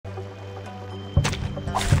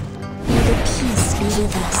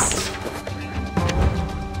with us.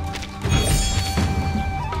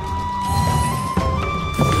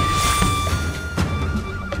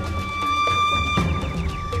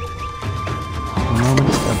 Moment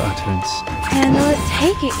of utterance. Handle it,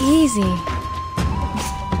 take it easy.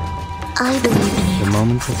 I believe in you. The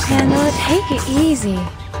moment of Handle silence. it, take it easy.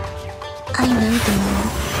 I know the moon,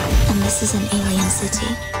 and this is an alien city.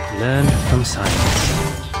 Learn from silence.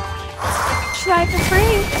 Try for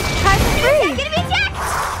free. Try for free. Enemy attack!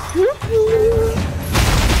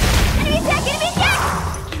 Enemy attack! Enemy attack!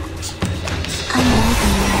 I know the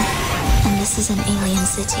moon, and this is an alien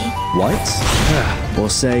city. White? Or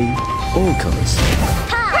say, all colors?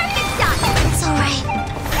 Perfect shot! It's alright.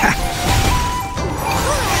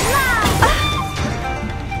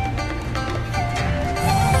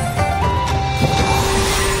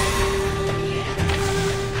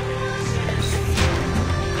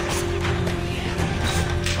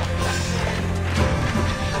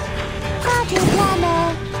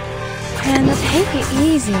 Handle, take it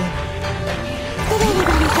easy. Did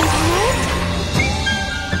anybody get hurt?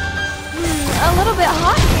 A little bit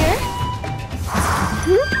hot here.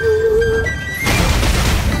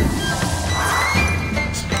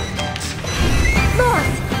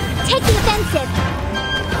 Lost! Take the offensive!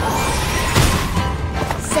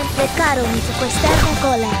 Sempre caro mi su quest'erba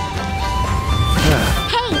cola.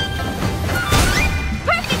 Hey!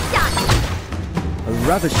 Perfect shot! A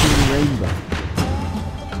ravishing rainbow.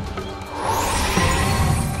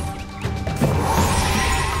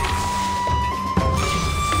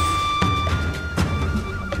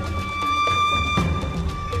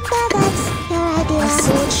 That's your idea. A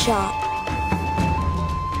sword shop.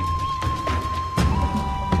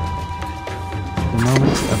 The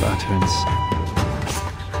moment of utterance.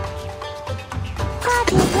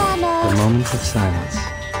 Party planner. The moment of silence.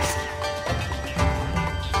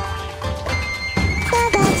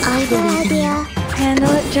 That's I your believe in idea.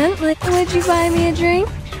 Handle it gently. Would you buy me a drink?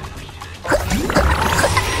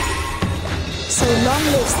 So long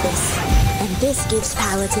lives this, and this gives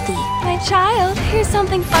power to thee. My child, here's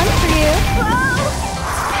something fun for you.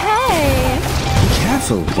 Hey! Be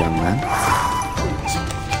careful, young man.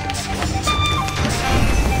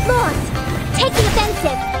 Lost! Take the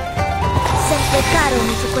offensive! Sempre caro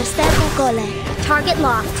mi su quest'erba cola. Target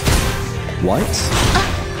locked. White?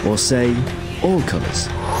 Or say, all colors?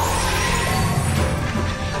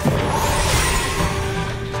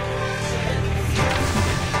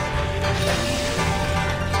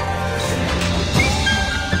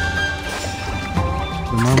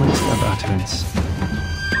 The moment of utterance.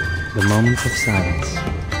 The moment of silence.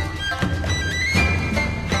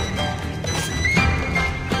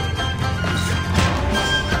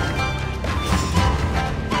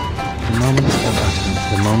 The moment of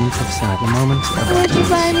utterance. The moment of silence. The moment of Would you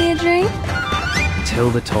buy utterance. me a drink? Till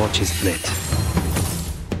the torch is lit.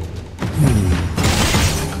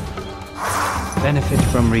 Benefit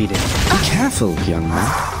from reading. Be careful, young man.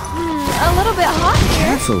 A little bit hot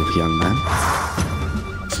here. Careful, young man.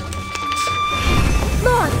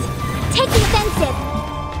 Lost! Take the offensive!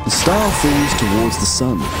 The star falls towards the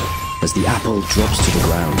sun as the apple drops to the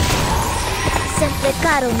ground. Sempre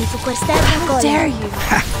caro mi su quest'erba How cola. dare you?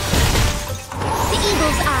 The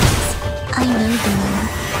eagle's eyes. I know the moon,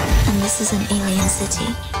 and this is an alien city.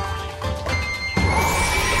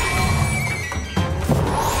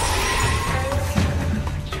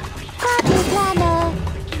 Party planner.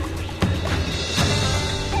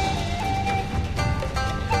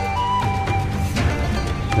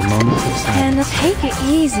 The moment of silence. Handle, take it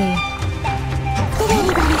easy. Did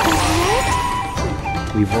anybody get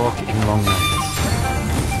hurt? We walk in long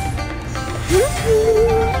nights.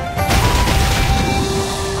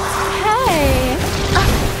 Hey!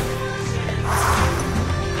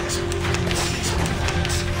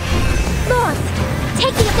 Lost!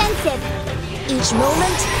 Take the offensive! Each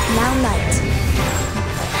moment, now night.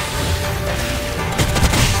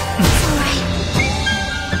 It's alright.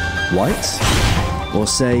 White? Or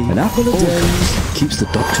say, an apple a day keeps the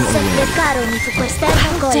doctor Sempre away. caro mi su quest'erba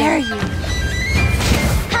How cola. dare you?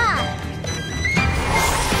 Ha!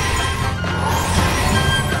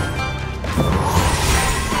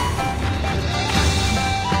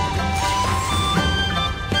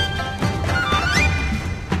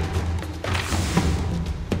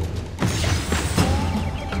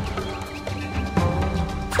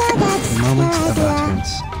 The moment of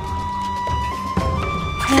utterance.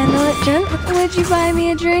 Handle it gently. Would you buy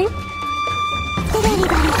me a drink? Did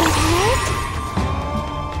anybody get hurt?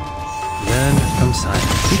 Learn from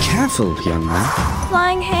silence. Be careful, young man.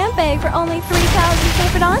 Flying handbag for only 3,000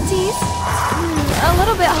 separdantes. A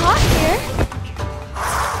little bit hot here.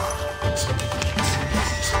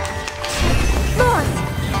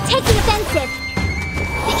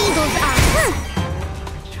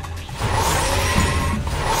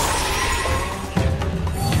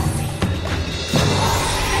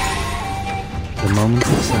 moment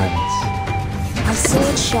of silence. My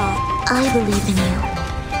sword sharp. I believe in you.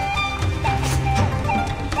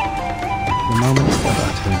 The moment of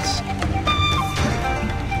utterance.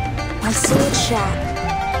 My sword sharp.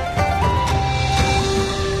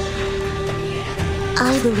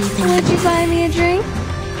 I believe in Would you. you buy me a drink?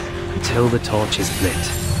 Until the torch is lit.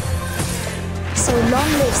 So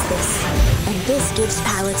long lives this, and this gives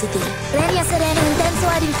power to thee. Regna sereno intenso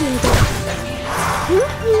ad infinito.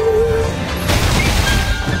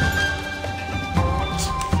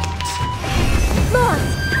 Lord,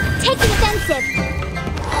 take the offensive.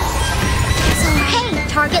 So, hey,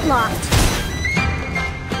 target locked.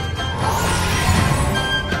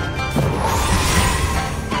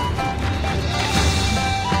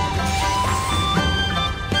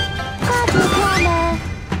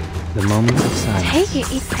 The moment of silence. Take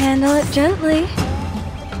it, you handle it gently.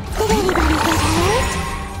 Did anybody get hurt?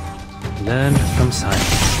 Learn from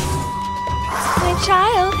silence. My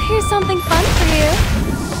child, here's something fun for you.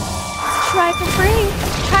 Try for free.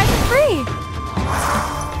 Try for free.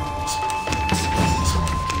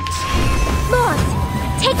 Lord,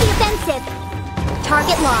 take the offensive.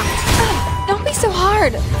 Target locked. Don't be so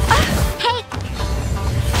hard. Hey!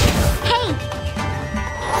 Hey!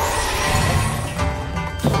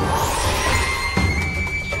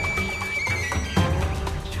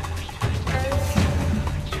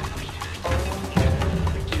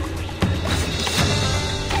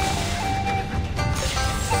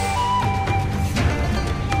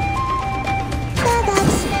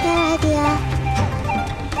 That's their idea.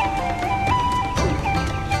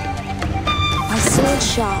 My sword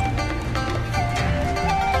sharp.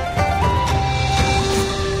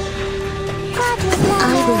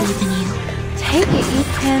 I believe in you. Take it, you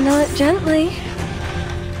handle it gently.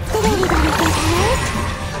 Did anybody get hurt?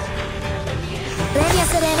 Regna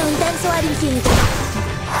sereno intenso ad infinito.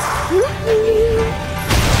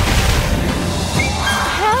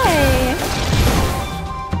 Hey!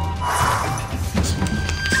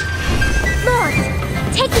 Lord,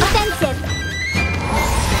 take the offensive.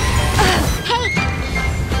 Hey!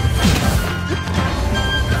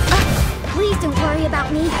 Please don't worry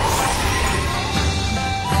about me.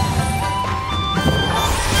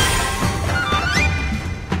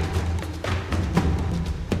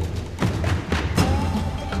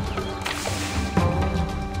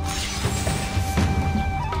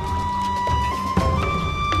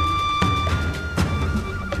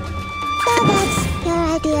 That's your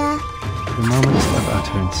idea. The moment of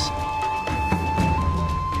utterance.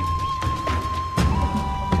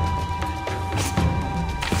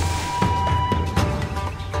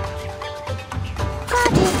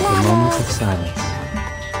 The moment of silence.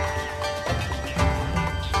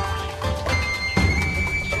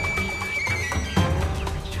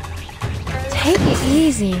 Take it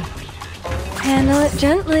easy. Handle it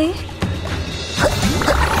gently.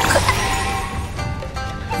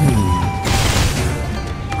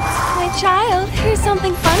 My child, here's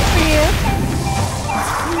something fun for you.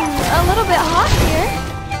 A little bit hot here.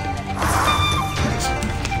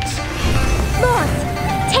 Lord,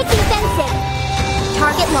 take the offensive.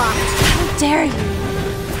 Target locked. How dare you?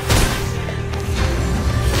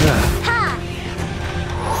 Ha!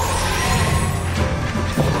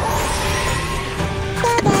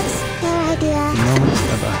 That's their idea. The moment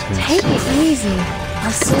of utterance. Take it easy.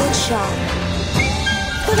 My sword sharp.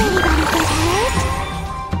 Did anybody get hurt?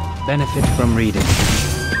 Benefit from reading.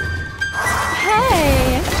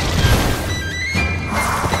 Hey!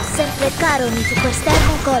 Sempre caro mi su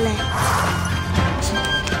quest'ermo cole.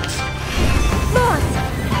 Lord,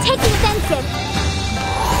 take the offensive.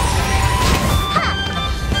 Ha!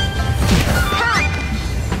 Ha!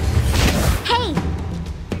 Hey!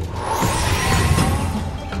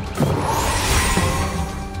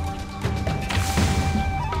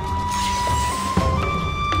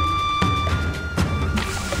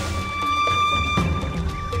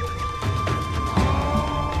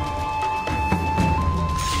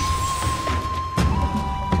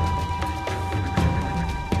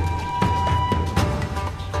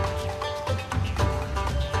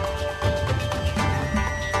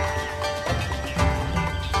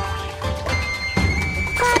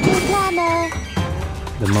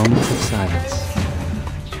 The moment of silence.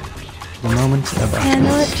 The moment of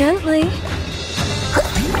Handle it utterance. gently.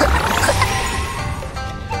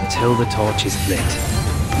 Until the torch is lit.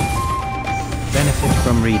 Benefit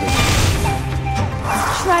from reading.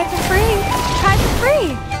 Try for free. Try for free.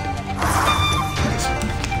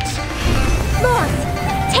 Lord,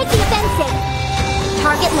 take the offensive.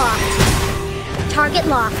 Target locked. Target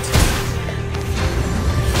locked.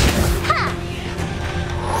 Ha!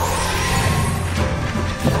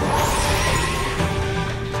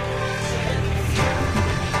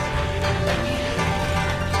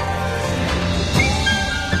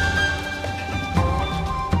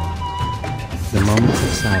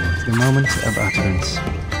 moment of utterance.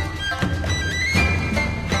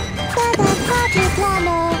 Party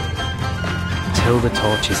planner. Till the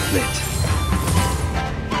torch is lit.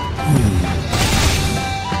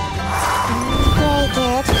 Break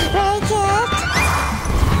it, break it.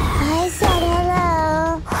 I said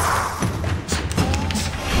hello.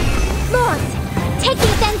 Moth, take the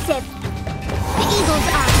offensive. The eagle's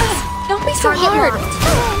eyes. Don't be so Target hard.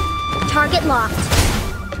 locked. Target locked.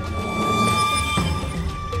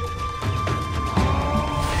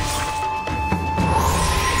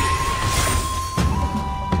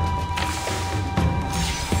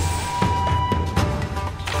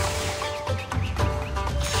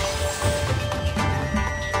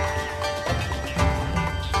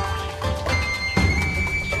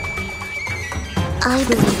 I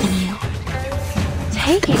believe in you.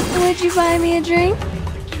 Take it. Would you buy me a drink?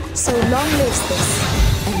 So long lives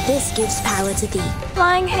this, and this gives power to thee.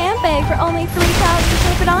 Flying handbag for only 3,000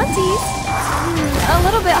 Copenantes. A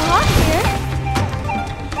little bit hot here.